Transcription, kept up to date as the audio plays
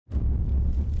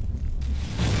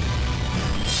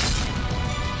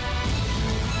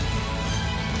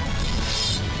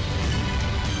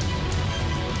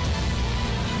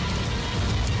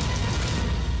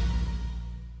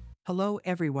Hello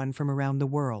everyone from around the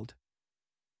world.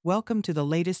 Welcome to the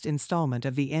latest installment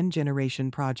of the N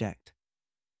Generation Project.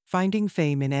 Finding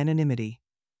Fame in Anonymity.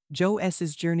 Joe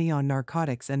S.'s Journey on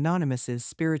Narcotics Anonymous's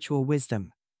Spiritual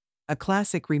Wisdom. A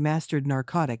classic remastered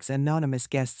Narcotics Anonymous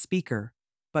guest speaker.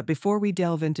 But before we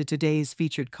delve into today's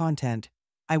featured content,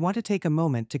 I want to take a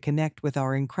moment to connect with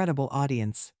our incredible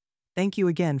audience. Thank you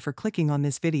again for clicking on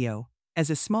this video. As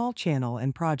a small channel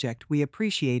and project, we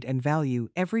appreciate and value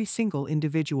every single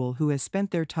individual who has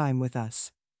spent their time with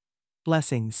us.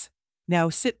 Blessings. Now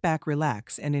sit back,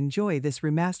 relax, and enjoy this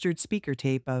remastered speaker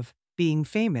tape of Being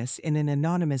Famous in an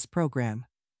Anonymous Program.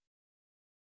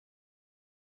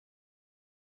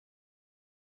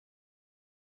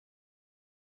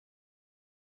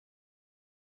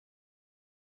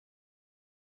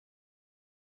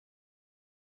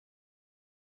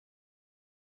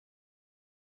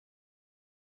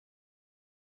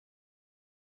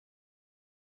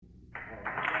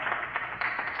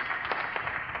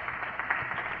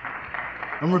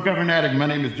 I'm a recovering addict. My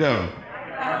name is Joe.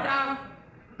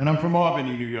 And I'm from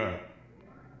Albany, New York.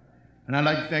 And I'd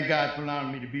like to thank God for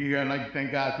allowing me to be here. I'd like to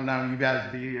thank God for allowing you guys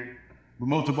to be here. But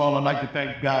most of all, I'd like to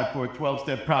thank God for a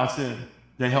 12-step process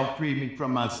that helped free me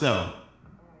from myself.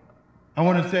 I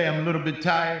want to say I'm a little bit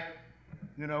tired.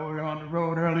 You know, we were on the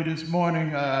road early this morning.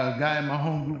 A guy in my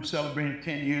home group celebrating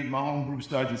 10 years. My home group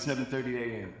starts at 7:30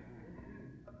 a.m.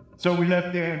 So we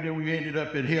left there, and then we ended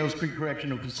up at Hales Creek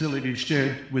Correctional Facility,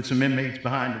 shared with some inmates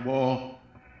behind the wall.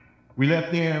 We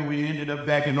left there, and we ended up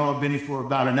back in Albany for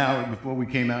about an hour before we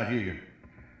came out here.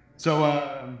 So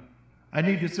I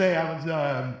need to say I was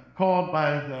called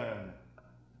by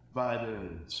the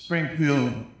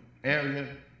Springfield area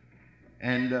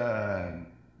and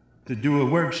to do a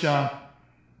workshop,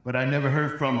 but I never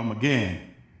heard from them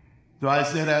again. So I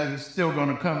said I was still going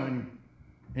to come and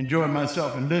enjoy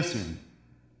myself and listen.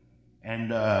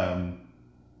 And I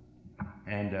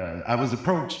was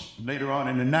approached later on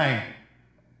in the night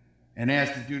and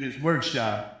asked to do this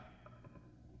workshop.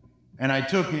 And I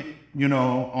took it, you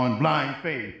know, on blind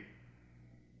faith.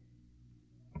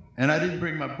 And I didn't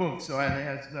bring my book, so I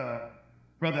asked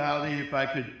Brother Ali if I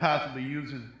could possibly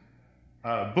use his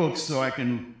books so I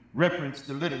can reference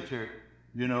the literature,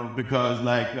 you know, because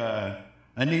like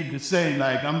I need to say,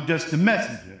 like, I'm just the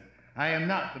messenger. I am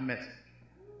not the messenger.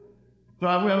 So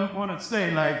I want to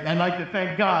say, like, I'd like to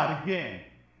thank God again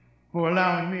for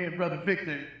allowing me and Brother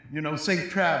Victor, you know, safe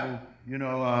travel, you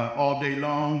know, all day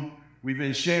long. We've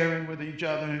been sharing with each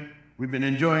other. We've been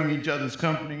enjoying each other's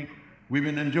company. We've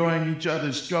been enjoying each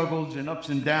other's struggles and ups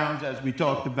and downs as we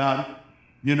talked about it,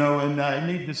 you know, and I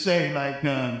need to say, like,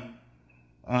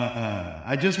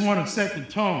 I just want to set the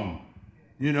tone,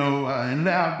 you know, and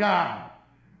allow God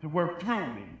to work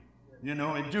through me, you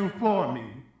know, and do for me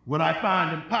what I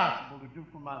find impossible to do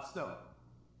for myself.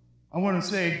 I want to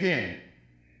say again,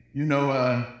 you know,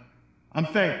 I'm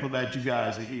thankful that you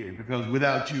guys are here because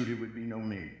without you, there would be no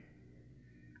me.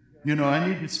 You know, I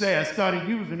need to say I started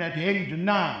using at the age of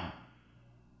 9.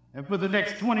 And for the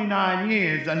next 29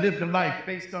 years, I lived a life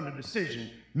based on a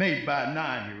decision made by a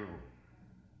 9-year-old.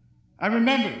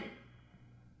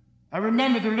 I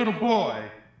remember the little boy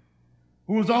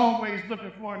who was always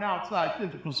looking for an outside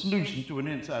physical solution to an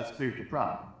inside spiritual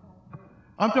problem.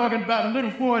 I'm talking about a little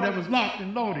boy that was locked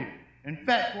and loaded, and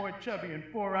fat boy, chubby, and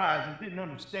 4 eyes, and didn't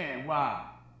understand why.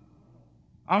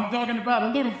 I'm talking about a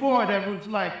little boy that was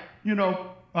like, you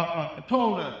know,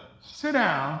 told to sit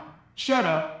down, shut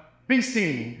up, be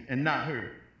seen, and not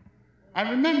heard. I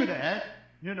remember that,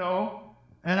 you know,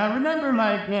 and I remember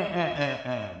like,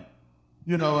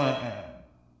 you know,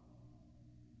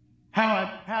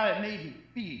 how it made me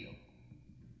feel,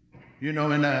 you know,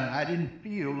 and I didn't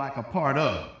feel like a part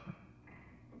of,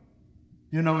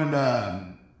 you know, and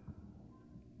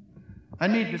I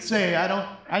need to say,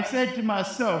 I said to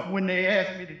myself when they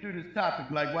asked me to do this topic,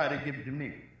 like, why they give it to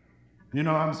me? You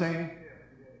know what I'm saying?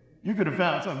 You could have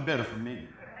found something better for me.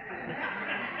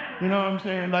 You know what I'm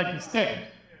saying? Like the steps.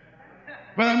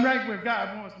 But I'm right where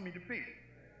God wants me to be,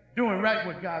 doing right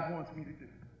what God wants me to do.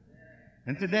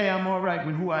 And today I'm all right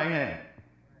with who I am.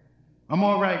 I'm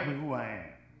all right with who I am.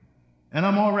 And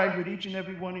I'm all right with each and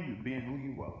every one of you being who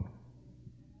you are.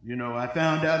 You know, I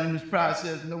found out in this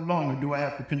process, no longer do I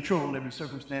have to control every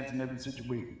circumstance and every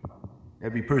situation,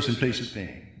 every person, place, or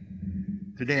thing.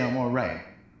 Today I'm all right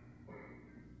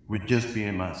with just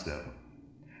being myself.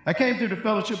 I came to the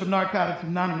Fellowship of Narcotics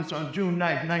Anonymous on June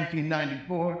 9th,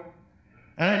 1994.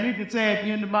 And I need to say at the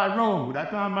end of my road, I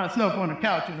found myself on a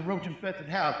couch in a roach-infested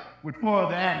house with 4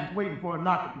 other addicts waiting for a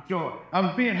knock at the door. I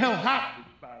was being held hostage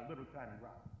by a little tiny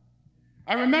rock.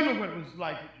 I remember what it was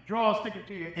like with the drawers sticking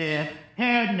to your hair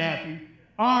nappy,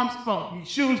 arms funky,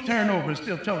 shoes turned over, and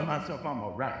still telling myself I'm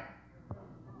all right.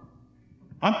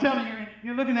 I'm telling you,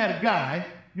 you're looking at a guy,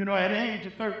 you know, at the age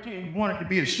of 13, wanted to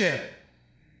be a chef.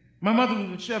 My mother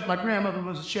was a chef, my grandmother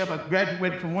was a chef. I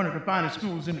graduated from one of the finest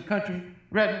schools in the country,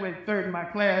 graduated third in my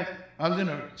class. I was in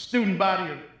a student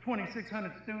body of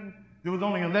 2,600 students. There was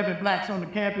only 11 blacks on the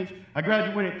campus. I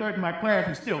graduated third in my class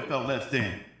and still felt less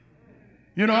than.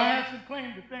 You know, I had some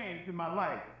claim to fame in my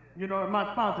life. You know,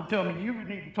 my sponsor told me, you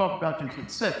need to talk about your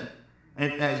successes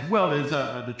as well as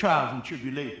the trials and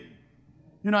tribulations.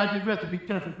 You know, I did recipe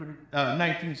testing for the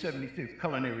 1976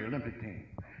 Culinary Olympic team.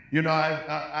 You know,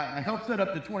 I helped set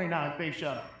up the 29 base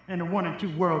shop and the 1 and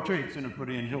 2 World Trade Center for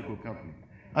the Hilco Company.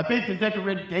 I baked and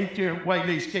decorated the 8-tier white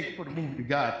lace cake for the movie The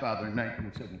Godfather in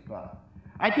 1975.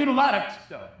 I did a lot of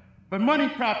stuff, but money,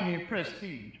 property, and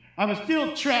prestige, I was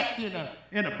still trapped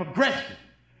in a progression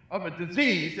of a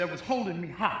disease that was holding me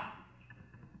high.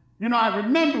 You know, I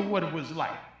remember what it was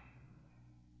like.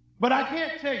 But I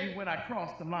can't tell you when I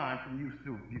crossed the line from use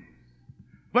to abuse.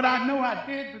 But I know I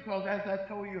did because as I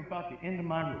told you about the end of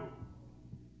my road,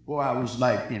 boy, I was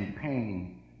like in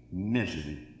pain,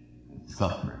 misery, and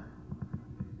suffering.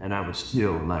 And I was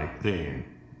still like saying,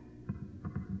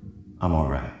 I'm all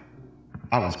right.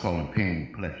 I was calling pain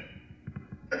and pleasure.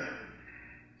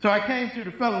 So I came to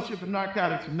the Fellowship of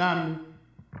Narcotics Anonymous.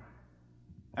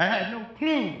 I had no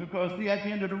clue because, see, at the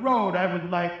end of the road, I was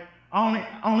like, I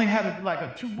only had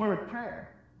a 2-word prayer.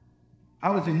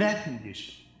 I was in that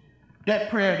condition. That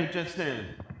prayer that just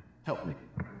said, help me.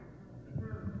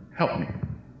 Help me.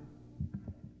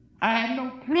 I had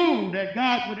no clue that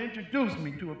God would introduce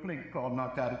me to a place called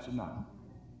Narcotics Anonymous.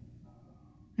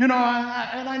 You know,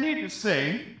 and I need to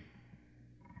say,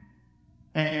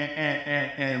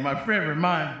 and my friend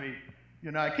reminds me,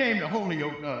 you know, I came to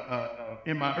Holyoke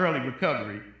in my early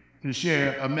recovery to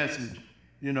share a message,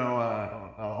 you know,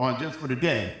 on Just for the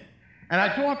Day. And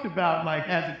I talked about, like,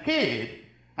 as a kid,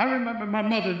 I remember my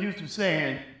mother used to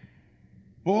saying,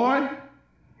 boy,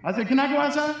 I said, can I go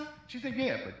outside? She said,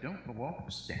 yeah, but don't go off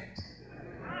the steps.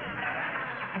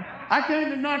 I came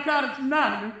to Narcotics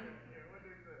Anonymous,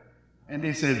 and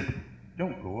they said,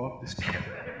 don't go off the steps.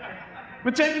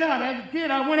 But check it out, as a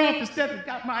kid, I went off the steps and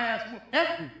got my ass whooped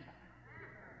every time.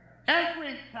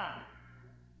 Every time.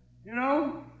 You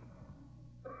know?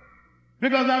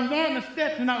 Because I was on the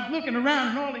steps and I was looking around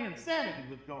and all the insanity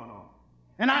was going on.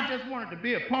 And I just wanted to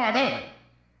be a part of it.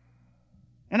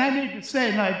 And I need to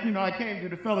say, like, you know, I came to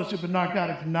the Fellowship of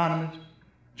Narcotics Anonymous,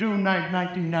 June 9th,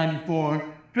 1994,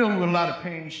 filled with a lot of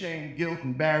pain, shame, guilt,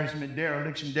 embarrassment,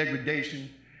 dereliction, degradation,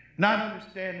 not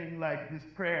understanding, like, this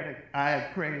prayer that I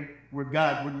had prayed where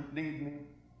God wouldn't lead me.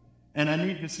 And I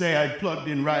need to say I plugged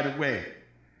in right away.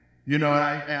 You know,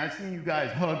 I seen you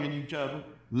guys hugging each other,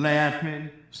 laughing,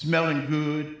 smelling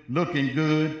good, looking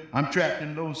good. I'm trapped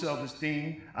in low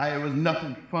self-esteem. It was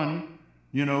nothing funny,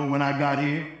 you know, when I got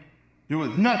here. There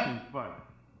was nothing funny.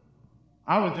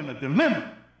 I was in a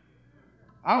dilemma.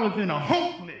 I was in a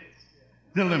hopeless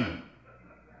dilemma.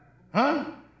 Huh?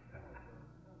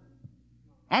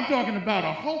 I'm talking about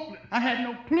a hopeless, I had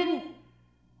no clue.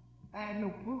 I had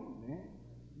no clue, man.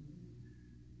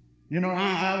 You know,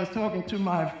 I was talking to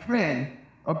my friend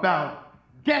about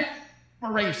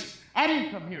desperation. I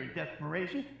didn't come here in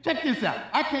desperation. Check this out.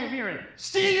 I came here in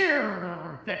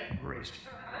sheer desperation.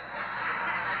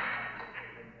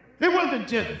 It wasn't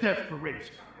just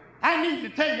desperation. I need to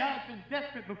tell you, I've been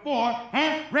desperate before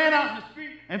and ran out in the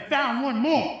street and found one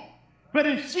more. But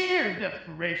in sheer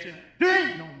desperation, there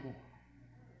ain't no more.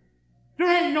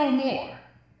 There ain't no more.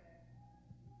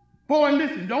 Boy,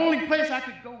 listen, the only place I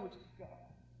could go was God.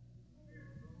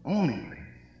 Only place.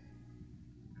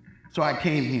 So I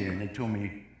came here and they told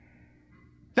me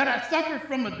that I suffered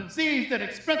from a disease that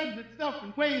expresses itself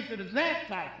in ways that is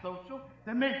antisocial,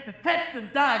 that makes detection,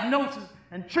 diagnosis,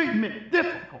 and treatment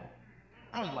difficult.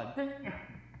 I was like, damn.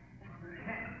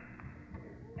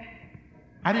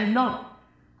 I didn't know.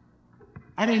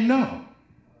 I didn't know.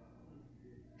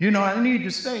 You know, I need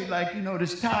to say, like, you know,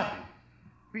 this topic,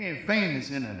 being famous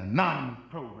in an anonymous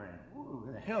program. Ooh,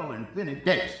 the hell invented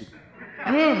that shit.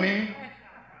 You know what I mean?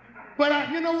 But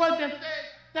you know what that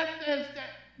says?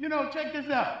 You know, check this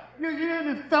out. You're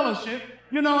in this fellowship,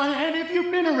 you know, and if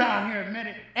you've been around here a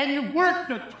minute and you work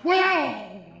the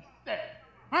 12 steps,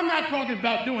 I'm not talking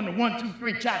about doing the 1, 2,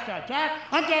 3, cha-cha-cha.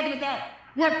 I'm talking about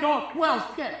work all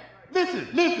 12 steps.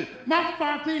 Listen, my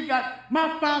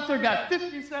sponsor got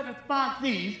 57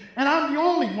 sponsees, and I'm the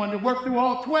only one to work through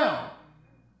all 12.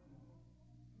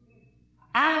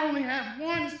 I only have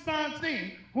one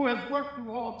sponsee who has worked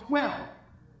through all 12.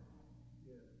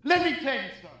 Let me tell you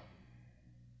something.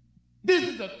 This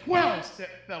is a 12-step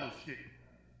fellowship.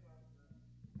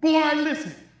 Boy,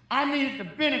 listen, I needed the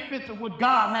benefits of what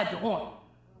God had to offer.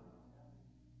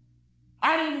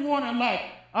 I didn't want to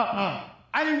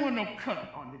I didn't want no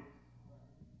cut on this.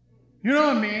 You know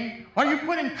what I mean? Are you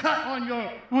putting cut on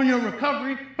your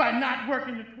recovery by not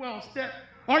working the 12 steps?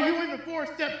 Are you in the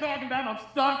 4-step talking about I'm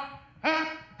stuck? Huh?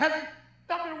 Have you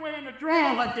stuck it away in the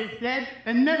drawer like they said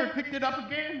and never picked it up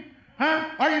again? Huh?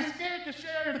 Are you scared to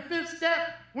share the 5th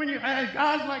step when you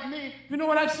guys like me? You know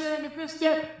what I said in the 5th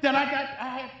step? That I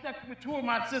had sex with 2 of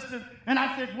my sisters, and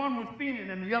I said one was fiending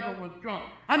and the other was drunk.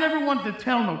 I never wanted to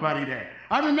tell nobody that.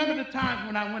 I remember the times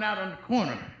when I went out on the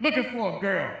corner looking for a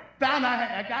girl.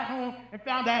 I got home and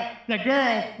found out the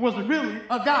girl was really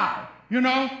a guy. You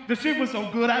know, the shit was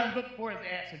so good I looked for his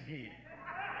ass again.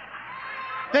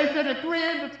 They said the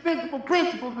 3 indispensable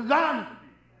principles is honesty,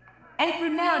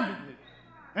 open-mindedness,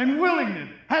 and willingness.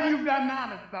 Have you gotten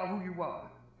honest about who you are?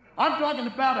 I'm talking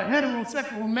about a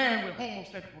heterosexual man with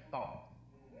homosexual thoughts.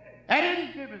 At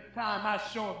any given time, I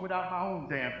show up without my own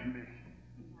damn permission.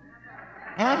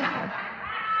 Huh?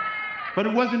 But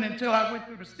it wasn't until I went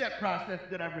through the step process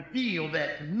that I revealed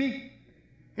that to me.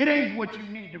 It ain't what you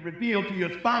need to reveal to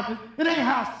your sponsors. It ain't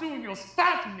how soon your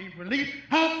sponsor needs relief.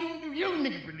 How soon do you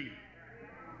need relief?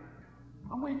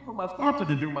 I'm waiting for my sponsor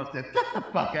to do my step. Get the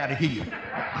fuck out of here.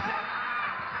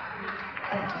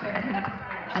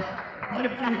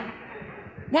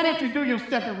 Why don't you do your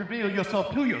step and reveal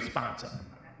yourself to your sponsor?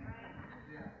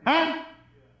 Huh?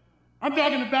 I'm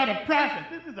talking about a process.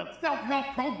 This is a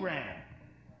self-help program.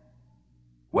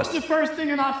 What's the first thing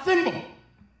in our symbol?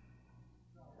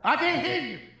 I can't hear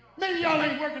you. Maybe y'all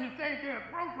ain't working the same damn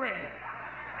program.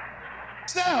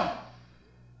 Self.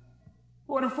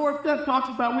 Well, the 4th step talks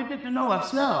about we get to know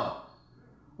ourselves.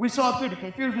 We saw through the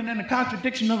confusion and the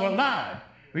contradiction of our lives.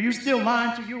 Are you still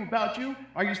lying to you about you?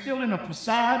 Are you still in a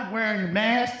facade wearing a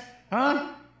mask?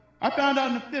 Huh? I found out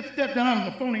in the 5th step that I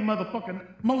was a phony motherfucker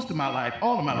most of my life,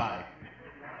 all of my life.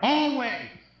 Always,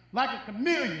 like a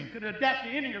chameleon, could adapt to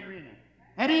any arena,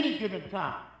 at any given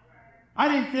time. I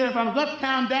didn't care if I was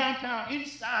uptown, downtown,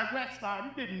 east side, west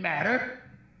side, it didn't matter.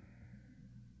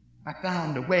 I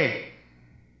found a way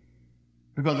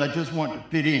because I just wanted to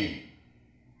fit in,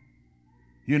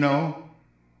 you know?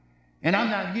 And I'm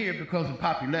not here because of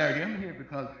popularity, I'm here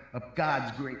because of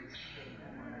God's grace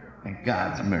and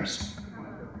God's mercy.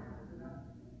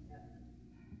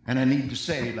 And I need to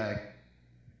say, like,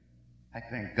 I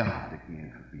thank God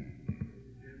again for being here.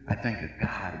 I thank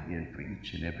God again for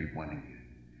each and every one of you.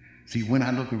 See, when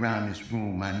I look around this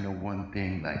room, I know one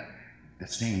thing, like the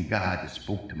same God that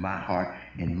spoke to my heart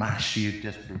in my sheer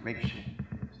desperation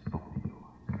spoke to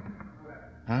yours.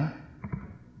 Huh?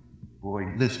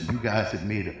 Boy, listen, you guys have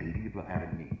made a believer out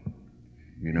of me.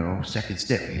 You know, 2nd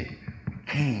step, we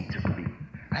came to believe.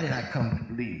 How did I come to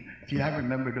believe? See, I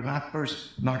remember my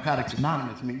first Narcotics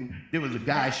Anonymous meeting, there was a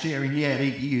guy sharing, he had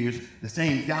 8 years. The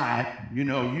same guy, you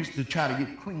know, used to try to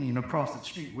get clean across the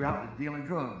street where I was dealing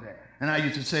drugs at. And I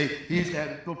used to say, he used to have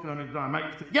his foot on his arm. I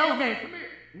used to say, yo, man, come here.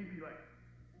 He'd be like,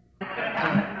 the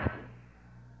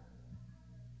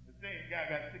same guy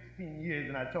got 16 years,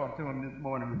 and I talked to him this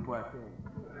morning before I came.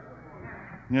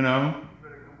 You know?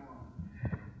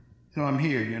 So I'm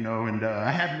here, you know, and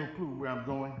I have no clue where I'm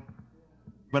going.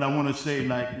 But I want to say,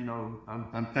 like, you know,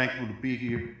 I'm thankful to be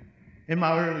here. In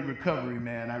my early recovery,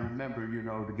 man, I remember, you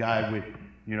know, the guy with,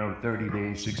 you know, 30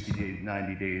 days, 60 days,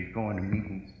 90 days, going to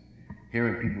meetings,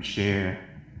 hearing people share.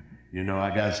 You know,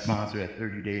 I got a sponsor at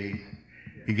 30 days.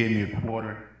 He gave me a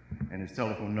quarter and his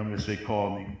telephone number said,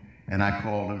 call me. And I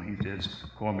called him. He says,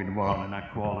 call me tomorrow. And I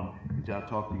called him. He said, I'll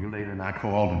talk to you later. And I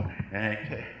called him.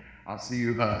 And I'll see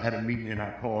you at a meeting. And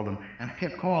I called him. And I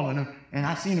kept calling him. And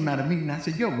I seen him at a meeting. I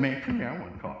said, yo, man, come here. I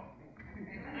want to call.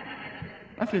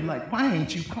 I said, like, why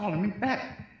ain't you calling me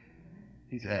back?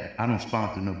 He said, I don't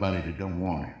sponsor nobody that don't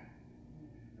want it.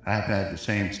 I've had the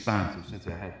same sponsor since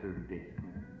I had 30 days.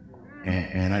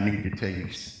 And I need to tell you,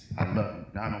 I love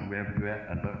you. I don't know wherever you're at,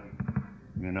 I love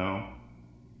you, you know?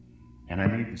 And I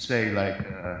need to say, like,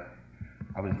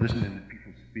 I was listening to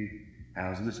people speak, I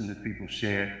was listening to people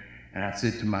share, and I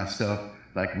said to myself,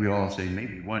 like we all say,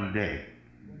 maybe one day,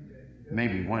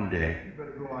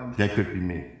 that could be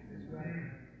me.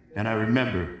 And I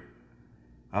remember,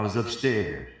 I was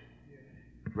upstairs,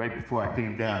 right before I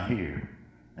came down here,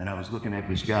 and I was looking at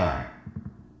this guy,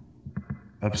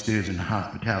 upstairs in the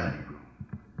hospitality room.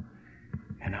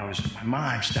 And my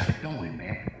mind started going,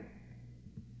 man.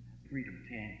 Freedom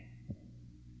 10.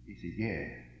 He said, yeah.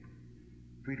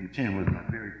 Freedom 10 was my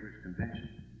very first convention.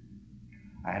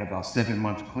 I had about 7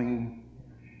 months clean.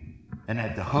 And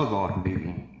at the hug-off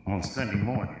meeting on Sunday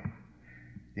morning,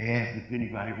 they asked if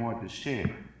anybody wanted to share.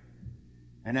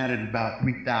 And out of about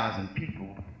 3,000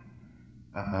 people,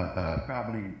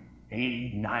 probably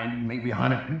 80, 90, maybe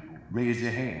 100 people raised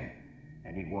their hand.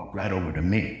 And he walked right over to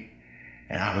me.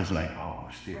 And I was like, oh,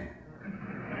 shit.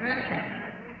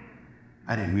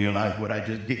 I didn't realize what I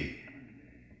just did.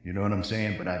 You know what I'm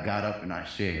saying? But I got up and I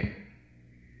shared.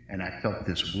 And I felt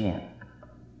this warmth.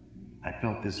 I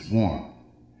felt this warmth.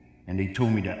 And they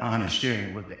told me that honest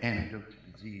sharing was the antidote to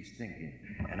disease thinking.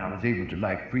 And I was able to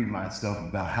like free myself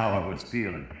about how I was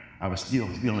feeling. I was still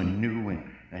feeling new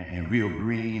and real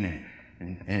green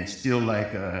and still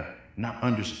like not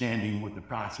understanding what the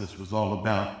process was all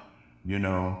about, you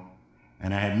know.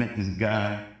 And I had met this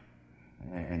guy,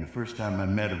 and the first time I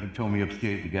met him, he told me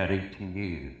upstairs he got 18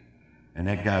 years. And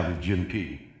that guy was Jim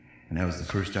P. And that was the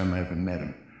first time I ever met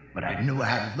him. But I knew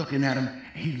I was looking at him,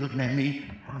 and he looking at me.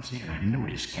 I'm saying, I know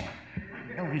this cat.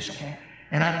 I know this cat.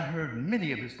 And I done heard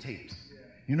many of his tapes.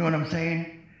 You know what I'm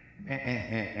saying?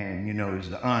 And you know, it's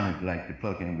an honor to like to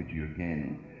plug in with you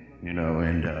again. You know,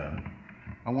 and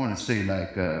I want to say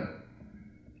like,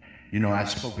 you know, I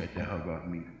spoke at the Hug Off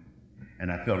meeting,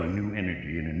 and I felt a new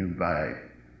energy and a new vibe.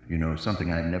 You know,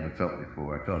 something I'd never felt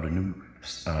before. I felt a new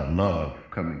love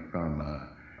coming from,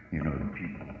 you know, the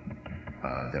people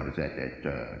that was at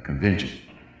that convention.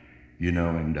 You know,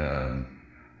 and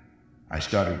I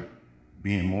started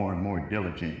being more and more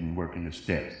diligent in working the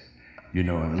steps. You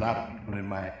know, and a lot of people in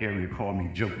my area call me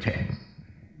Joe Tex.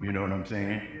 You know what I'm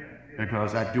saying?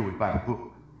 Because I do it by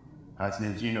book. I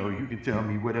said, you know, you can tell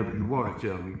me whatever you want to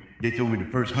tell me. They told me the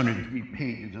first 103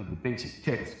 pages of the basic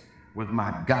text was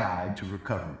my guide to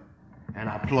recovery. And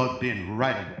I plugged in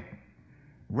right away.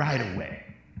 Right away.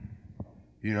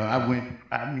 You know, I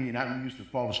used to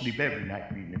fall asleep every night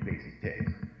reading the basic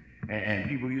text. And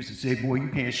people used to say, boy, you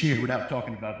can't share without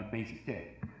talking about the basic text.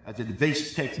 I said, the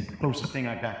basic text is the closest thing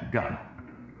I got to God.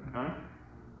 Huh?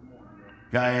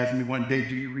 Guy asked me one day,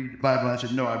 do you read the Bible? I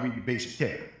said, no, I read the basic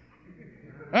text.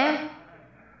 Huh?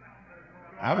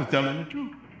 I was telling the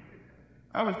truth.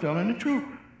 I was telling the truth.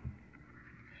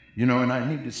 You know, and I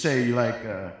need to say, like,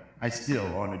 I still,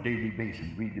 on a daily basis,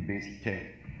 read the basic text.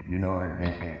 You know,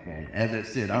 and as I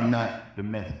said, I'm not the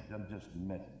message. I'm just the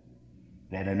message.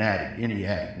 That an addict, any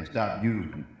addict, can stop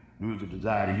using, lose the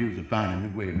desire to use and find a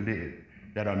new way to live.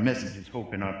 That our message is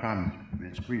hope and our promise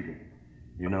is freedom.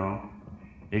 You know?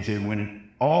 They said when it's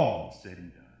all said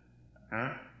and done,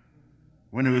 huh?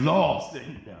 When it was all said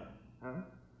and done, huh?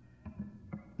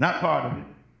 Not part of it,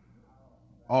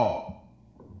 all.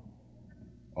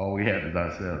 All we have is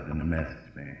ourselves and the message,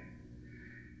 man.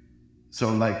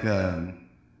 So like, I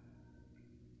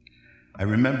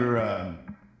remember,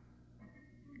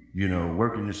 you know,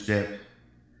 working the step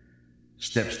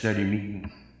study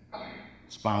meetings,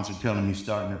 sponsor telling me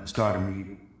start a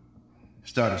meeting,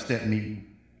 start a step meeting,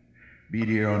 be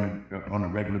there on a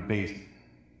regular basis,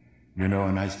 you know,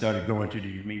 and I started going to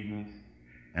these meetings,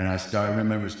 and I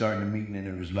remember starting the meeting, and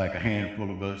it was like a handful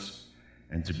of us,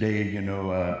 and today, you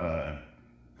know,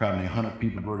 probably 100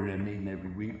 people go to that meeting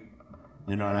every week,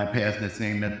 you know, and I passed that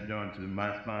same message on to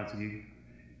my sponsee,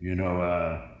 you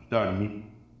know, start a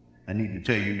meeting. I need to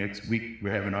tell you next week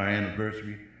we're having our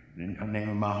anniversary. The name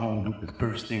of my home group is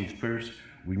First Things First.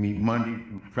 We meet Monday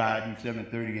through Friday,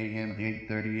 7:30 a.m. to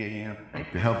 8:30 a.m.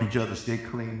 to help each other stay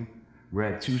clean. We're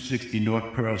at 260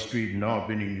 North Pearl Street in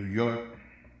Albany, New York,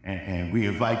 and we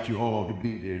invite you all to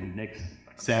be there next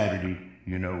Saturday,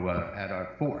 you know, at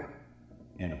our 4th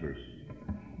anniversary,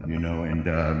 you know, and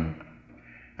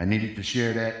I needed to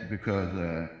share that because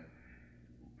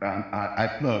I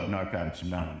plug Narcotics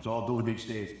Anonymous, although they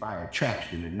say it's by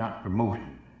attraction and not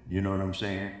promotion, you know what I'm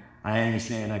saying? I ain't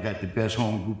saying I got the best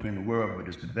home group in the world, but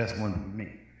it's the best one for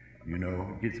me. You know,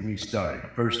 it gets me started.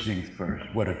 First things first.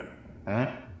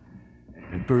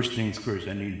 And first things first,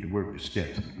 I needed to work the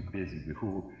steps to get busy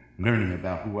before learning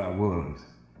about who I was,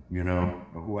 you know,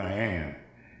 or who I am,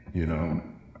 you know.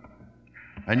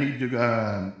 I need to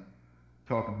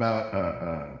talk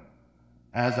about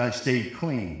as I stayed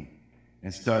clean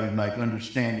and started like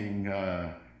understanding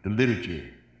the literature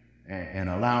and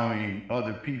allowing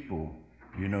other people,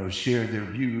 you know, share their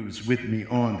views with me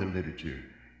on the literature.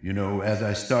 You know, as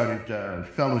I started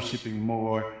fellowshipping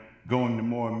more, going to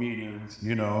more meetings,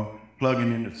 you know,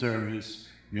 plugging into service,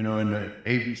 you know, in the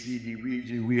ABCD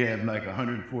region, we had like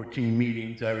 114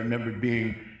 meetings. I remember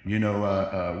being, you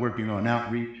know, working on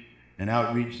outreach. And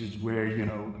outreach is where, you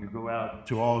know, you go out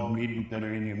to all the meetings that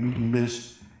are in your meeting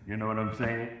list, you know what I'm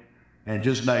saying? And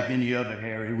just like any other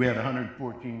area, we had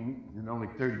 114 and only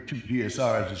 32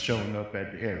 GSRs are showing up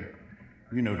at the area.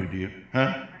 You know the deal,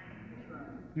 huh?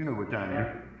 You know what time it is.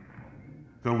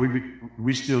 So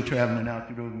we still traveling out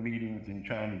to those meetings and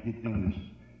trying to get them to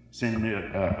send their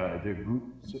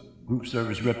group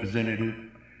service representative,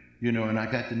 you know, and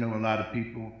I got to know a lot of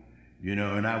people, you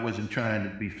know, and I wasn't trying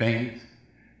to be famous,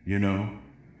 you know,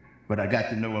 but I got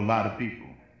to know a lot of people,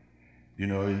 you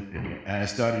know, and I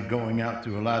started going out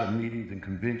to a lot of meetings and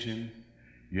conventions,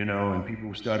 you know, and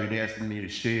people started asking me to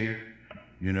share,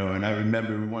 you know, and I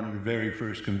remember one of the very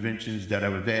first conventions that I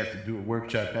was asked to do a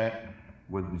workshop at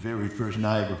was the very first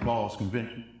Niagara Falls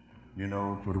convention, you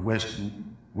know, for the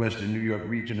Western New York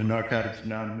region of Narcotics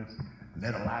Anonymous.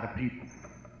 Met a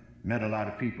lot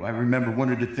of people. I remember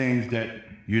one of the things that,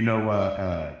 you know,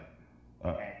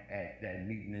 at that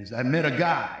meeting is I met a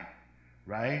guy,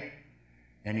 right?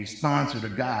 And he sponsored a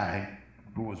guy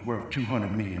who was worth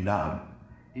 $200 million.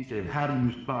 He said, how do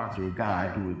you sponsor a guy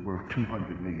who is worth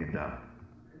 $200 million?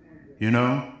 You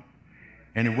know?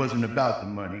 And it wasn't about the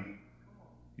money.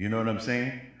 You know what I'm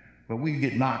saying? But we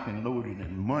get locked and loaded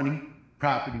in money,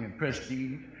 property, and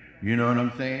prestige. You know what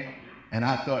I'm saying? And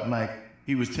I thought, like,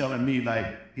 he was telling me, like,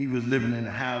 he was living in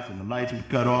a house and the lights was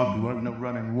cut off, there wasn't no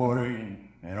running water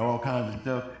and all kinds of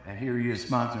stuff. And here he is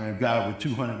sponsoring a guy with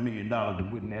 $200 million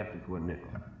that wouldn't ask him for a nickel.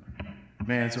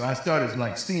 Man, so I started,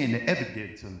 like, seeing the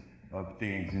evidence of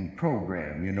things in the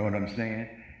program, you know what I'm saying?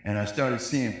 And I started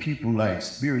seeing people, like,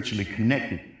 spiritually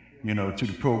connected, you know, to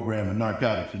the program of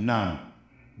Narcotics Anonymous.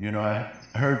 You know, I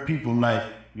heard people, like,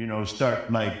 you know,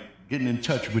 start, like, getting in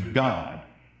touch with God,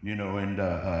 you know, and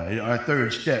our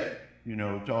third step, you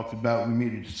know, talks about we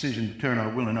made a decision to turn our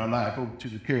will and our life over to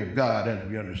the care of God as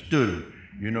we understood it.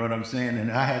 You know what I'm saying?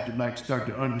 And I had to, like, start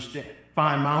to understand,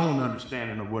 find my own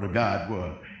understanding of what a God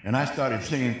was. And I started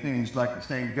saying things like the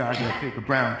same God that take a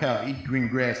brown cow, eat green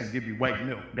grass, and give you white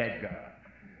milk, that God.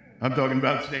 I'm talking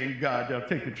about the same God that'll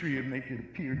take a tree and make it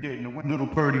appear dead in a little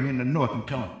birdie in the north and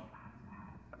tell him.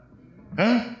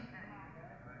 Huh?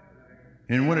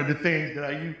 And one of the things that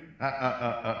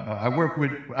I work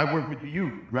with the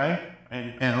youth, right?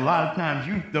 And a lot of times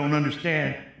youth don't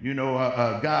understand, you know,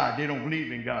 God. They don't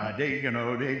believe in God. And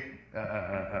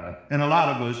a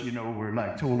lot of us, you know, we're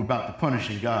like told about the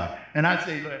punishing God. And I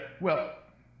say, well,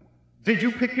 did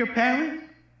you pick your parents?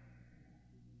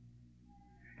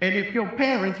 And if your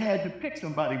parents had to pick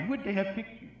somebody, would they have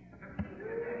picked you?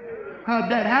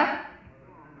 How'd that happen?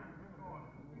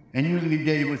 And usually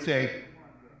they would say,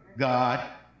 God.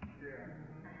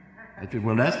 I said,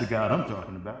 well, that's the God I'm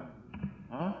talking about.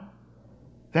 Huh?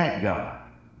 That God.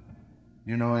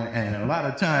 You know, and a lot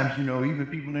of times, you know, even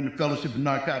people in the Fellowship of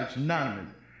Narcotics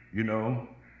Anonymous, you know,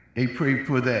 they pray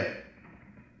for that.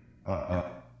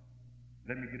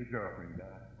 Let me get a girlfriend,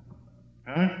 God.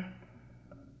 Huh?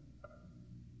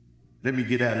 Let me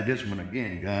get out of this one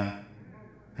again, God.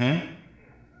 Huh?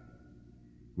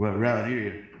 Well, around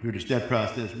here, through the step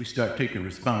process, we start taking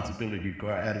responsibility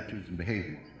for our attitudes and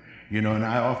behaviors. You know, and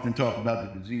I often talk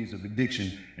about the disease of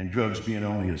addiction and drugs being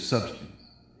only a substance.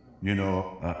 You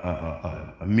know,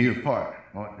 a mere part.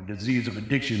 The disease of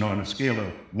addiction on a scale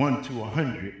of 1 to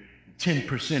 100,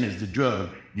 10% is the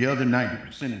drug. The other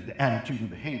 90% is the attitude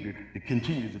and behavior that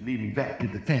continues to lead me back to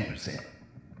the 10%.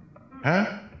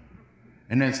 Huh?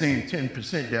 And that same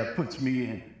 10% that puts me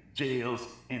in jails,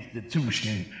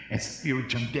 institutions, and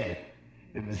spiritual death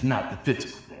if it's not the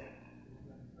physical death.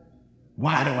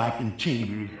 Why do I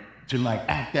continue to, like,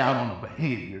 act out on a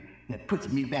behavior that puts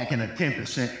me back in a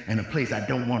 10% in a place I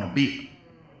don't want to be?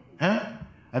 Huh?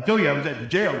 I told you I was at the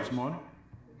jail this morning.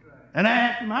 And I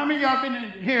asked them, how many of y'all been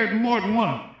in here more than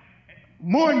one?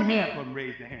 More than half of them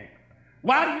raised their hand.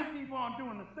 Why do you keep on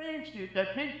doing the same shit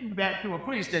that takes you back to a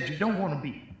place that you don't want to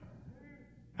be?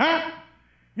 Huh?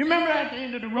 You remember at the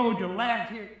end of the road, your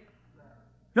last hit?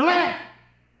 The last.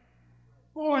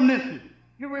 For instance,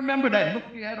 you remember that look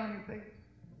you had on your face?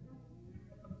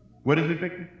 What is it,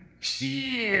 Victor?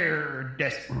 Sheer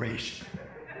desperation.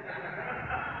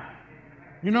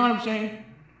 You know what I'm saying?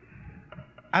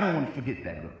 I don't want to forget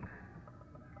that look.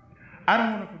 I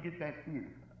don't want to forget that fear.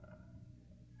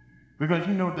 Because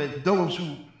you know that those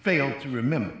who fail to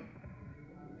remember,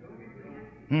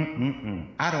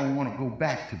 I don't want to go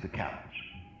back to the couch.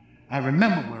 I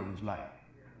remember what it was like.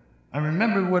 I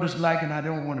remember what it's like, and I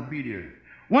don't want to be there.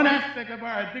 One aspect of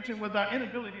our addiction was our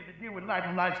inability to deal with life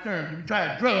on life's terms. We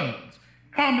tried drugs,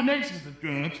 combinations of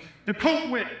drugs, to cope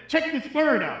with, check this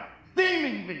word out,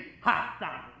 seemingly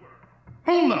hostile work.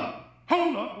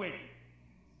 Hold up, wait.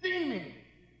 Seemingly.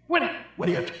 What are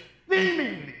you?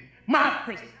 Seemingly. My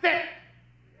perspective.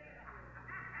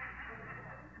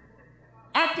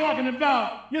 I'm talking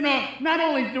about, you know, not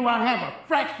only do I have a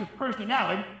fractured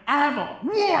personality, I have a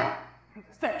warped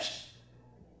perception.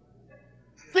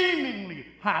 Seemingly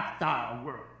hostile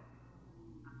world.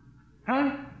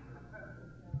 Huh?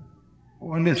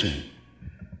 Well, listen.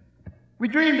 We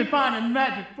dreamed of finding a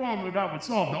magic formula that would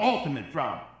solve the ultimate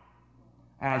problem.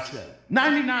 ourselves.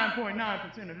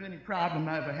 99.9% of any problem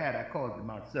I ever had, I caused it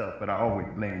myself, but I always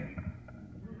blamed you.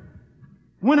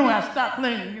 When do I stop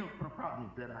blaming you for the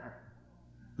problems that I have?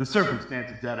 The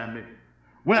circumstances that I made.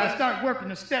 When I start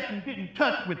working a step and get in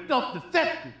touch with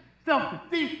self-deception,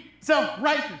 self-deceit,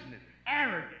 self-righteousness,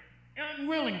 arrogance,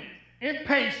 unwillingness,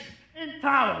 impatience,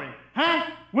 intolerant,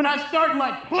 when I start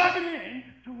like plugging in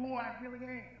to who I really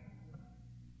am.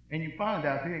 And you find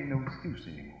out there ain't no excuse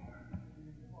anymore.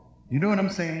 You know what I'm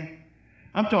saying?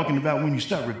 I'm talking about when you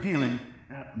start revealing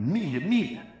me to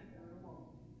me.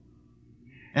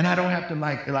 And I don't have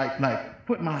to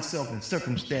put myself in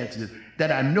circumstances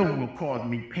that I know will cause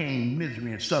me pain,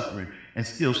 misery, and suffering, and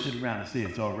still sit around and say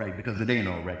it's all right, because it ain't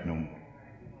all right no more.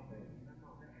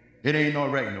 It ain't all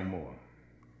right no more.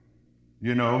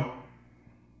 You know?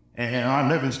 And our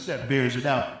 11th step bears it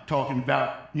out, talking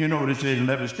about, you know, this is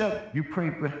 11th step. You pray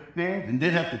for things and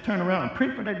then have to turn around and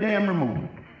pray for that damn removal.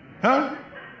 Huh?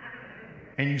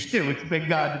 And you still expect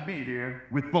God to be there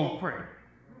with both prayers.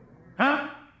 Huh?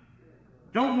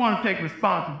 Don't want to take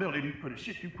responsibility for the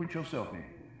shit you put yourself in.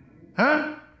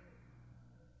 Huh?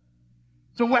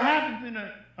 So what happens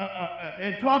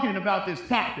in talking about this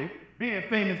topic, being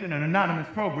famous in an anonymous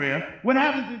program, what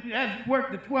happens is as you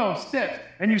work the 12 steps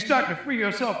and you start to free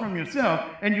yourself from yourself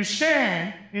and you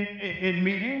share in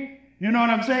meetings, you know what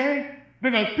I'm saying?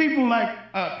 Because people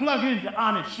plug into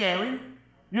honest sharing,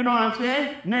 you know what I'm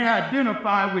saying? And they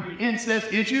identify with the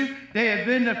incest issues, they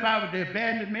identify with the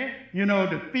abandonment, you know,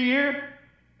 the fear,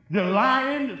 the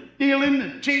lying, the stealing,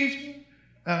 the cheating,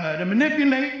 the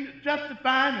manipulating, the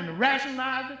justifying, and the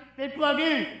rationalizing. They plug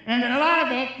in, and a lot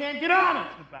of us can't get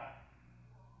honest about it.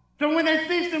 So when they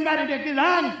see somebody that gets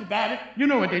honest about it, you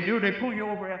know what they do? They pull you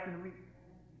over after the meeting.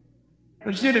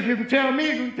 But shit, if you can tell me,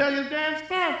 you can tell your damn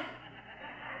sponsor.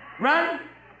 Right?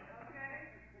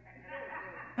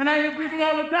 And I hear people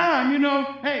all the time, you know,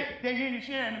 hey, they hear you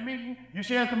sharing the meeting, you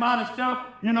share some honest stuff,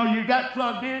 you know, you got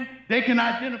plugged in, they can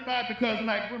identify because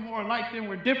we're more alike than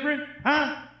we're different,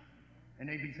 huh? And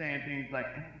they be saying things like,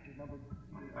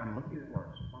 I'm looking for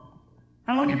a sponsor.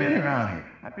 How long you been around here?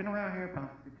 I've been around here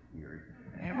about 6 years.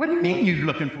 And what do you mean you're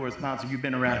looking for a sponsor? You've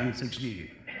been around here 6 years.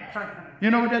 You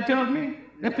know what that tells me?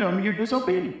 That tells me you're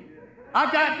disobedient.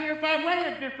 I got here if I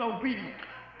wasn't disobedient.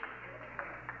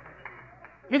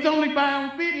 It's only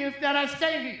by obedience that I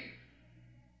stay here.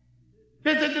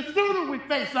 Because the sooner we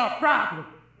face our problem,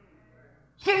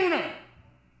 sooner.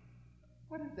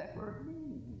 What does that word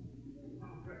mean?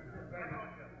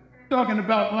 Talking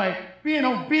about being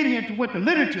obedient to what the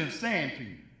literature is saying to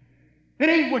you. It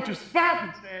ain't what your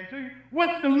spouse is saying to you,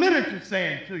 what the literature is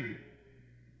saying to you.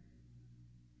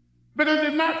 Because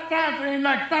if my sponsor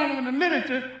ain't following the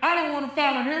literature, I don't want to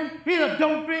follow him. He's a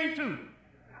dope fiend too.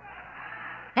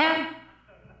 Huh?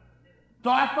 So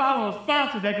I follow a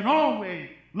sponsor that can always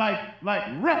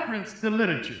reference the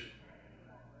literature.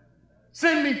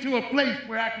 Send me to a place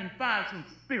where I can find some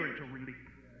spiritual relief.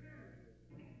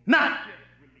 Not just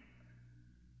relief.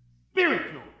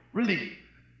 Spiritual relief.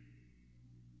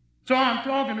 So I'm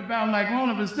talking about all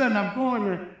of a sudden I'm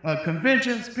going to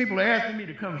conventions, people are asking me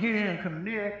to come here and come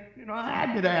there. You know, I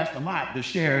get asked a lot to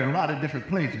share in a lot of different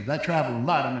places. I travel a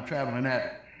lot, I'm a traveling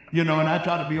addict. You know, and I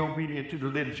try to be obedient to the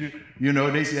literature. You know,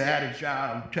 they say addicts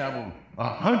travel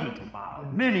hundreds of miles,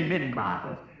 many, many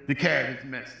miles to carry this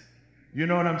message. You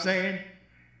know what I'm saying?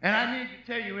 And I need to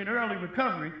tell you, in early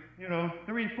recovery, you know,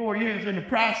 3-4 years in the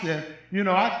process, you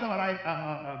know, I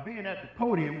thought being at the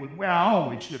podium was where I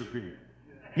always should have been.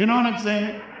 You know what I'm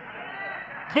saying?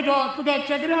 But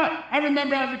check it out. I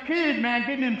remember as a kid, man,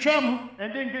 getting in trouble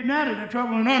and then getting out of the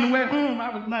trouble, and on the way home,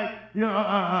 I was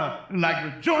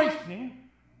rejoicing.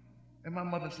 And my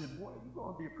mother said, boy, you're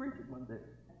going to be a preacher one day.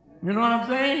 You know what I'm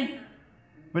saying?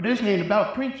 But this ain't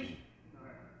about preaching.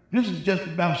 This is just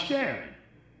about sharing.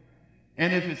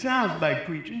 And if it sounds like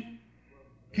preaching,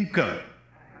 keep coming.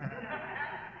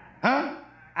 Huh?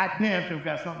 I damn sure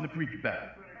got something to preach about.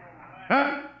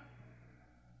 Huh?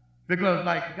 Because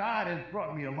God has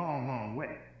brought me a long, long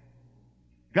way.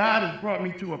 God has brought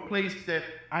me to a place that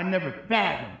I never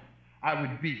fathomed I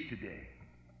would be today.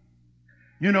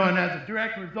 You know, and as a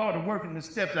direct result of working the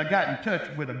steps, I got in touch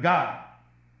with a God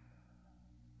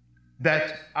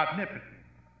that's omnipotent.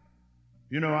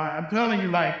 You know, I'm telling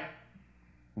you,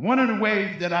 one of the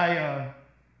ways that I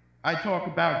talk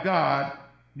about God,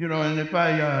 you know, and if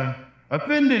I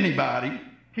offend anybody,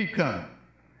 keep coming.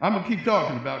 I'm going to keep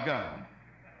talking about God.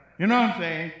 You know what I'm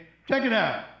saying? Check it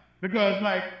out. Because,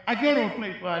 I go to a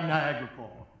place like Niagara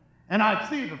Falls, and I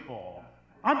see the fall.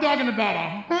 I'm talking about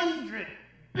 100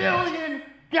 billion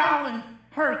gallons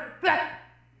per second.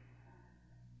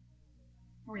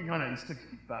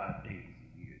 365 days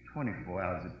a year, 24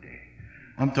 hours a day.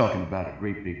 I'm talking about a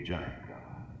great big giant God.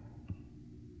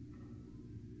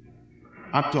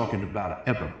 I'm talking about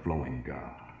an ever-flowing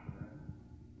God.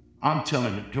 I'm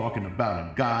talking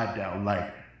about a God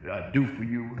that'll do for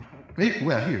you.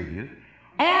 Well, here it is.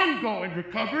 Ongoing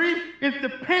recovery is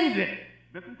dependent.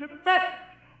 Listen to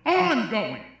that.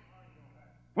 Ongoing.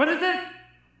 What is it?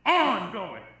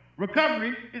 Ongoing.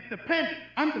 Recovery is dependent.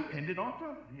 I'm dependent on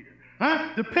something here.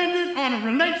 Dependent on a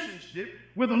relationship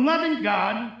with a loving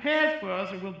God who cares for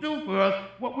us and will do for us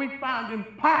what we find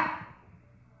impossible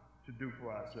to do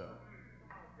for ourselves.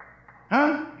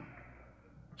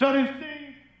 So there's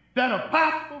things that are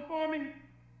possible for me,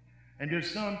 and there's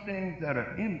some things that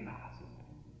are impossible.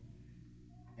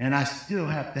 And I still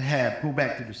have to go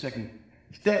back to the second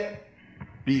step,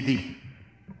 be thee.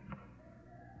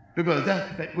 Because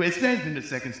that's what it says in the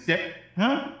second step,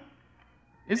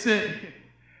 It says,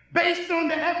 based on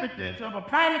the evidence of a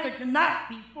problem that cannot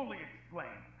be fully explained,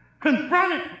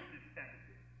 confronted with this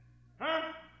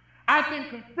evidence, I've been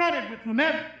confronted with some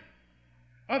evidence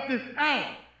of this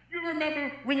hour. You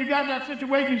remember when you got in that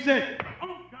situation, you said,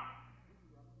 oh God,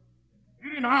 you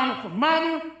didn't holler for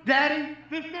mama, daddy,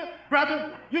 sister,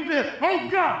 brother. You said, oh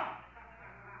God,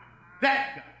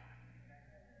 that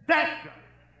guy.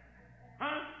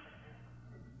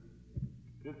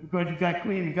 Just because you got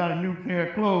clean, you got a new pair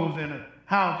of clothes and a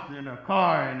house and a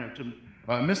car and some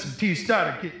Mr. T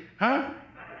starter kit,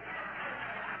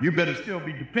 You better still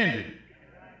be dependent.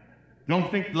 Don't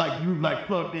think like you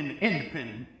plugged in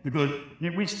independent, because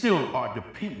we still are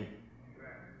dependent.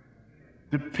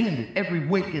 Dependent every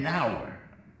waking hour.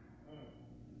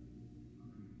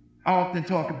 I often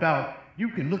talk about, you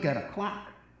can look at a clock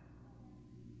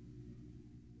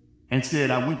and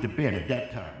said, I went to bed at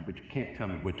that time, but you can't tell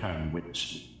me what time you went to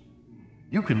sleep.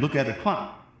 You can look at a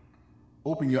clock,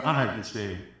 open your eyes and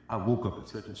say, I woke up at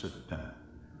such and such a time,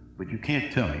 but you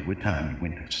can't tell me what time you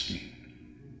went to sleep.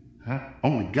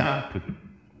 Only God could.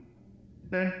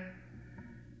 Then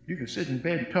you can sit in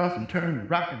bed and toss and turn and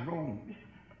rock and roll.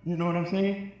 You know what I'm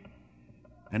saying?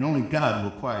 And only God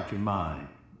will quiet your mind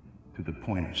to the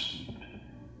point of sleep.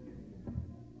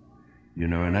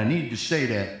 And I need to say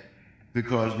that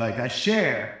because I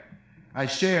share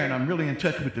and I'm really in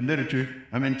touch with the literature.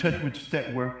 I'm in touch with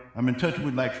step work. I'm in touch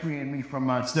with freeing me from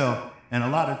myself. And a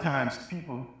lot of times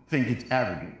people think it's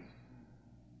arrogance.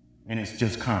 And it's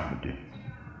just confidence.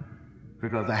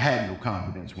 Because I had no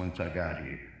confidence once I got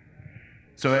here.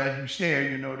 So as you share,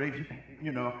 I know him.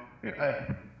 You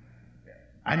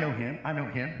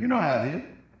know how it is.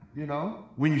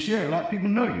 When you share, a lot of people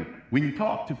know you. When you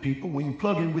talk to people, when you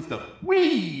plug in with the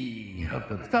we of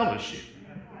the fellowship,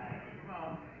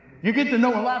 you get to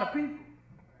know a lot of people.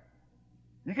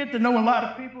 You get to know a lot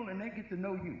of people and they get to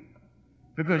know you.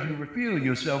 Because you reveal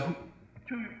yourself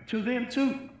to them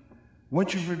too.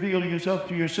 Once you reveal yourself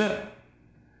to yourself,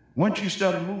 once you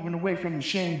start moving away from the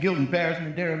shame, guilt,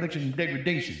 embarrassment, dereliction, and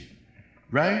degradation,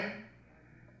 right?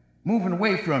 Moving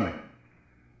away from it.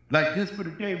 Like this for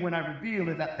the day when I reveal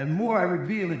it, the more I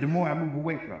reveal it, the more I move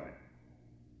away from it.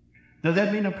 Does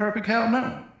that mean I'm perfect? Hell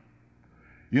no.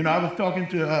 I was talking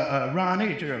to Ron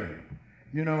H. earlier.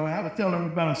 I was telling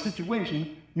him about a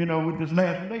situation, with this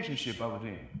last relationship I was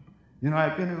in.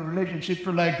 I've been in a relationship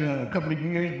for a couple of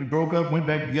years. We broke up, went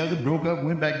back together, broke up,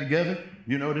 went back together.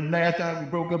 The last time we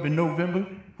broke up in November,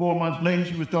 4 months later,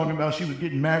 she was talking about she was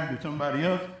getting married to somebody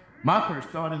else. My first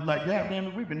thought is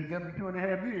damn, we've been together for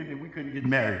 2.5 years and we couldn't get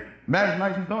married. Marriage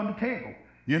license on the table.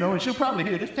 And she'll probably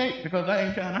hear this tape because I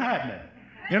ain't trying to hide nothing.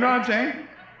 You know what I'm saying?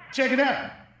 Check it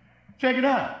out. Check it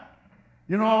out.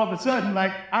 All of a sudden,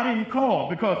 I didn't call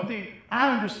because, see,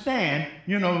 I understand,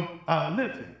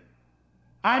 listen.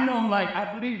 I know,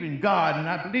 I believe in God, and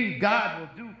I believe God will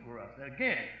do for us.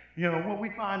 Again, what we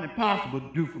find impossible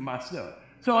to do for myself.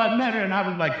 So I met her, and I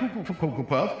was like, cuckoo for Cocoa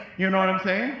Puffs, you know what I'm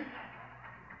saying?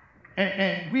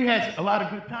 And we had a lot of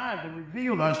good times and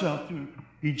revealed ourselves to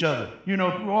each other,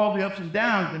 through all the ups and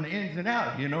downs and the ins and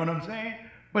outs, you know what I'm saying?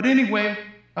 But anyway,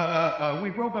 we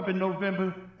broke up in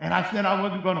November, and I said I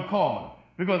wasn't going to call her.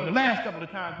 Because the last couple of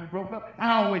times we broke up,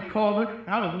 I always called her.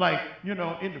 I was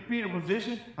in the fetal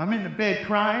position. I'm in the bed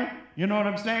crying. You know what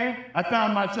I'm saying? I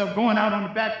found myself going out on the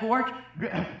back porch,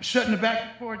 shutting the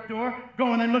back porch door,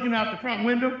 going and looking out the front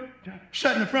window,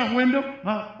 shutting the front window.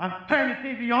 I'm turning the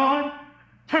TV on,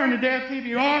 turn the damn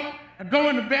TV off. I go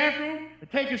in the bathroom, I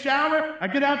take a shower, I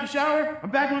get out the shower,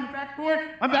 I'm back on the back porch,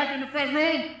 I'm back in the front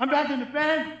room, I'm back in the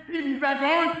bed, TV's back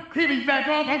on, TV's back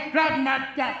on, I'm driving my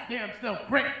goddamn self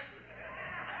crazy.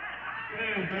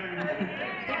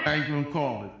 I ain't gonna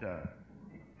call this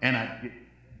time.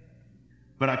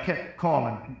 But I kept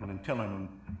calling people and telling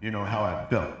them, how I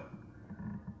felt.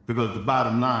 Because the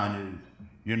bottom line is,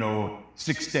 you know,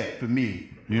 6 step for me,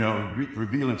 you know,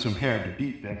 revealing some heritage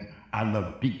defects. I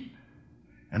love deep,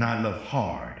 and I love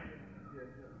hard,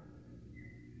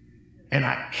 and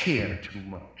I care too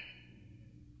much.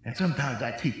 And sometimes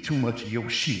I take too much of your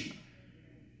shit.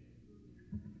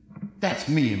 That's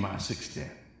me in my 6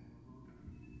 step.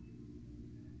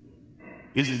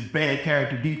 Is it bad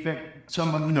character defect?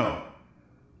 Some of them know.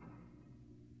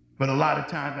 But a lot of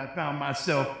times I found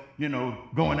myself, you know,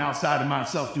 going outside of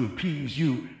myself to appease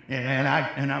you, and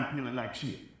I'm feeling like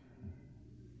shit.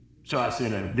 So I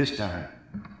said, this time,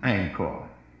 I ain't calling.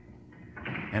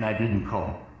 And I didn't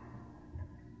call,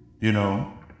 you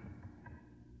know.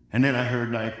 And then I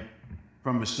heard, like,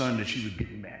 from her son that she was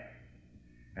getting married.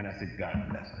 And I said, God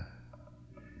bless her.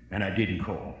 And I didn't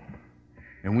call.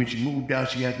 And when she moved out,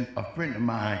 she had a friend of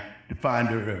mine to find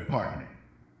her an apartment.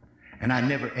 And I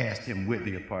never asked him where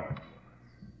the apartment was.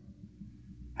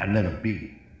 I let her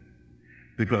be.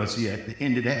 Because, see, at the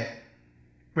end of that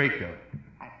breakup,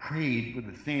 I prayed with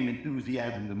the same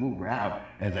enthusiasm to move her out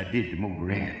as I did to move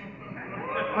her in.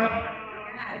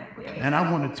 And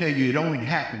I want to tell you, it only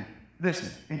happened,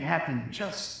 listen, it happened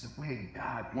just the way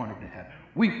God wanted it to happen.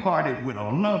 We parted with a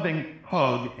loving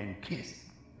hug and kiss,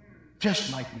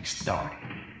 just like we started.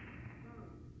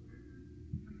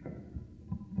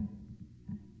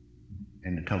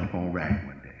 And the telephone rang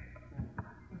one day.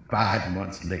 5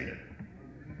 months later,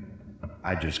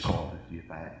 I just called to see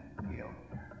if I had help.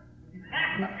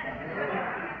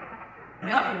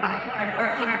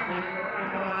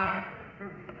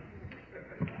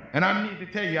 And I need to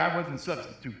tell you, I wasn't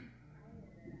substitute.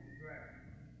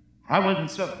 I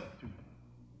wasn't substitute.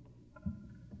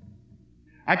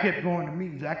 I kept going to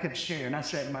meetings, I kept sharing. I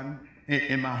sat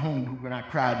in my home group and I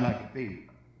cried like a baby.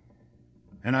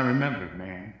 And I remember,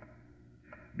 man,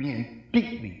 being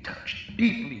deeply touched,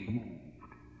 deeply moved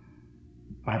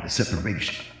by the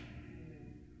separation.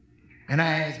 And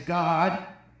I asked God,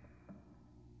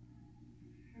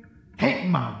 take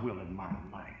my will in my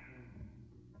life.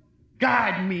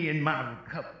 Guide me in my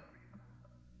recovery.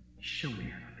 Show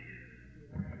me how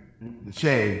to live. To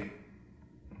say,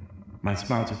 my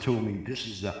sponsor told me this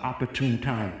is the opportune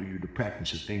time for you to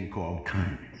practice a thing called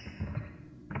kindness.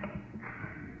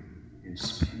 And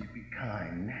so you be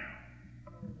kind now.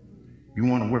 You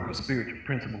want to work a spiritual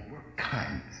principle, work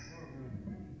kindness.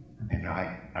 And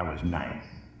I was nice.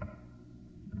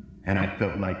 And I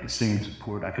felt like the same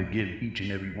support I could give each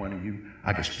and every one of you,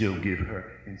 I could still give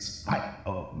her in spite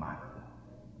of myself.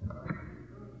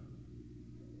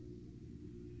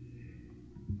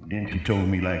 Then she told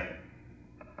me, like,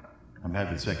 I'm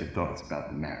having second thoughts about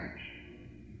the marriage.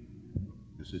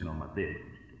 This is on my bed.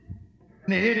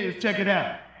 Now here it is, check it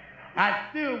out. I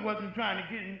still wasn't trying to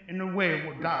get in the way of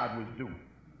what God was doing.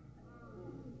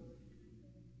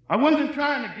 I wasn't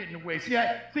trying to get in the way. See,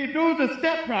 through the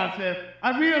step process,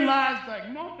 I realized, like,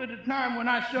 most of the time when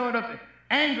I showed up,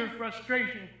 anger,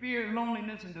 frustration, fear,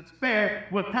 loneliness, and despair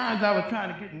were times I was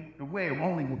trying to get in the way of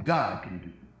only what God can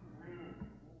do.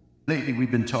 Lately,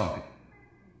 we've been talking.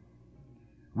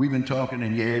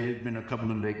 And yeah, there's been a couple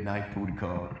of late night booty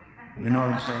calls. You know what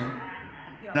I'm saying?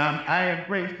 Now, I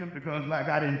embraced them because, like,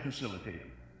 I didn't facilitate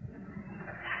them.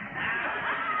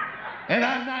 And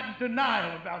I'm not in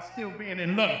denial about still being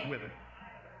in love with her.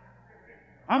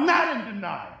 I'm not in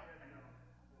denial.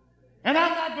 And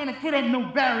I'm not going to put up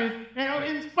no barriers, you know,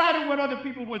 in spite of what other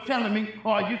people were telling me,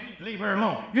 oh, you should leave her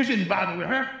alone. You shouldn't bother with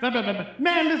her. Blah, blah, blah, blah.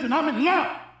 Man, listen, I'm in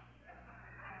love.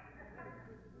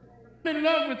 I'm in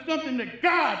love with something that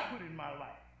God put in my life.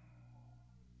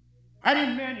 I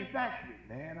didn't manufacture it,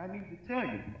 man. I need to tell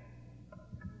you.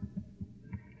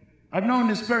 I've known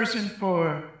this person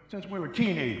since we were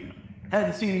teenagers.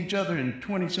 Hadn't seen each other in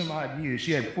 20-some-odd years.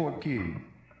 She had 4 kids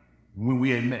when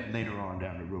we had met later on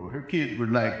down the road. Her kids were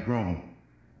like grown,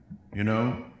 you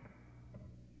know?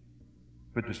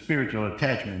 But the spiritual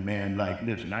attachment, man, like,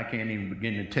 listen, I can't even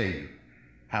begin to tell you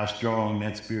how strong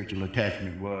that spiritual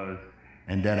attachment was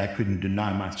and that I couldn't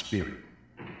deny my spirit.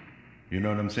 You know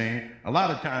what I'm saying? A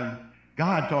lot of times,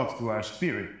 God talks through our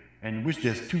spirit, and we're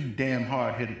just too damn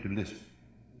hard-headed to listen.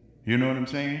 You know what I'm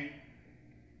saying?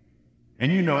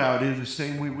 And you know how it is the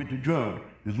same way with the drug.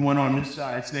 There's one on this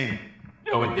side saying,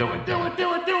 do it, do it, do it,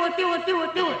 do it, do it, do it, do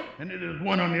it, do it. And then there's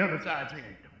one on the other side saying,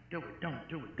 don't do it, don't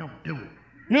do it, don't do it.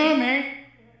 You know what I mean?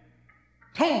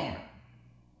 Torn.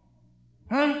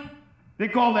 Huh? They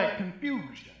call that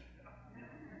confusion.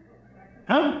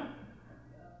 Huh?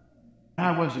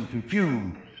 I wasn't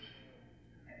confused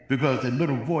because the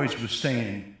little voice was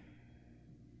saying,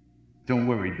 don't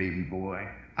worry, baby boy,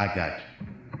 I got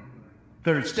you.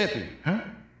 Third stepping, huh?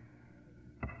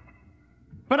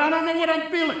 But I don't know what I'm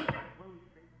feeling.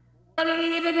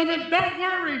 Don't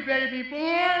worry, baby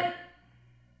boy.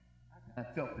 I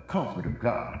felt the comfort of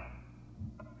God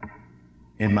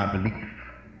in my belief.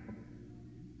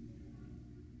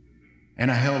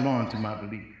 And I held on to my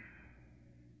belief.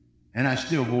 And I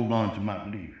still hold on to my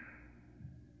belief.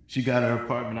 She got her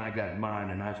apartment, I got mine,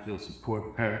 and I still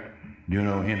support her, in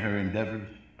her endeavors.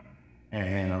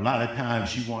 And a lot of times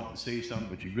she wants to say something,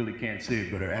 but she really can't say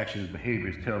it, but her actions,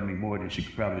 behaviors tell me more than she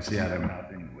could probably say out of her mouth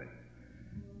anyway.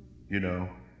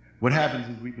 What happens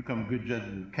is we become good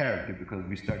judges of character because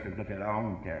we start to look at our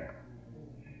own character.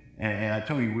 And I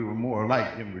told you we were more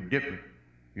alike than we're different.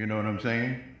 You know what I'm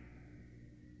saying?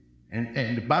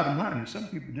 And the bottom line is some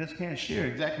people just can't share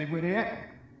exactly where they're at.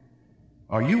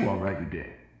 Are you all right with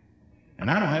that? And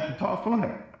I don't have to talk for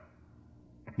her.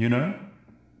 And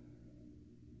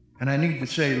I need to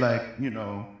say,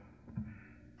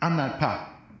 I'm not pop.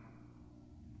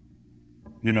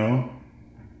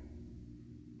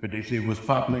 But they say what's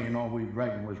popular ain't always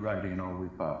right and what's right ain't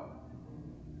always popular.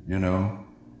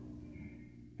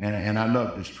 And I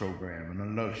love this program, and I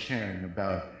love sharing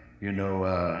about,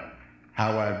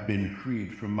 how I've been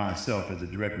freed from myself as a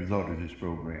direct result of this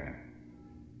program.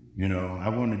 I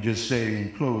want to just say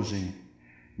in closing,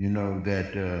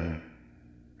 that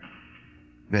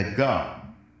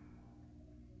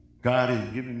God has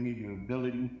given me the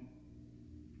ability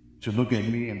to look at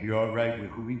me and be all right with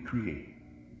who He created.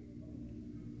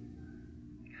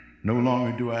 No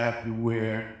longer do I have to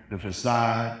wear the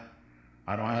facade.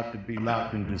 I don't have to be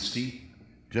locked in deceit,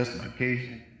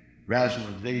 justification,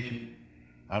 rationalization.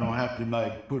 I don't have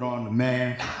to put on the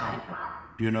mask,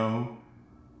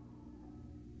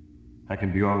 I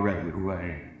can be all right with who I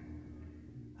am.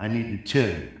 I need to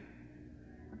tell you,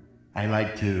 I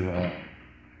like to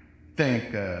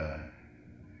thank, the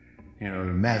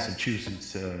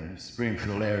Massachusetts,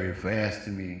 Springfield area for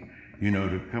asking me,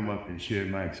 to come up and share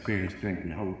my experience, strength,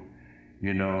 and hope.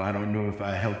 I don't know if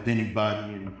I helped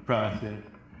anybody in the process.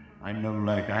 I know,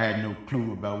 I had no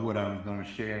clue about what I was going to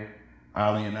share.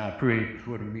 Ali and I prayed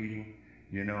before the meeting,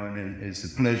 and it's a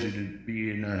pleasure to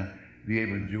be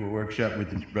able to do a workshop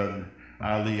with this brother.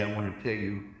 Ali, I want to tell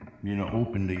you,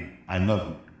 openly, I love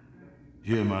you.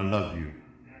 Jim, I love you.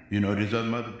 There's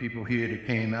some other people here that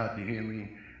came out to hear me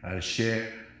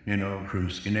share, from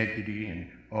Schenectady and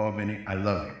Albany. I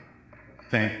love you.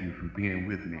 Thank you for being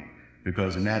with me,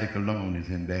 because an addict alone is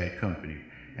in bad company,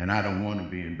 and I don't want to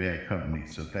be in bad company,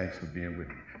 so thanks for being with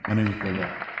me. My name is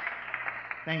Solace.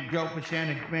 Thank Joe for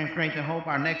sharing experience, strength, and hope.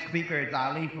 Our next speaker is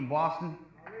Ali from Boston.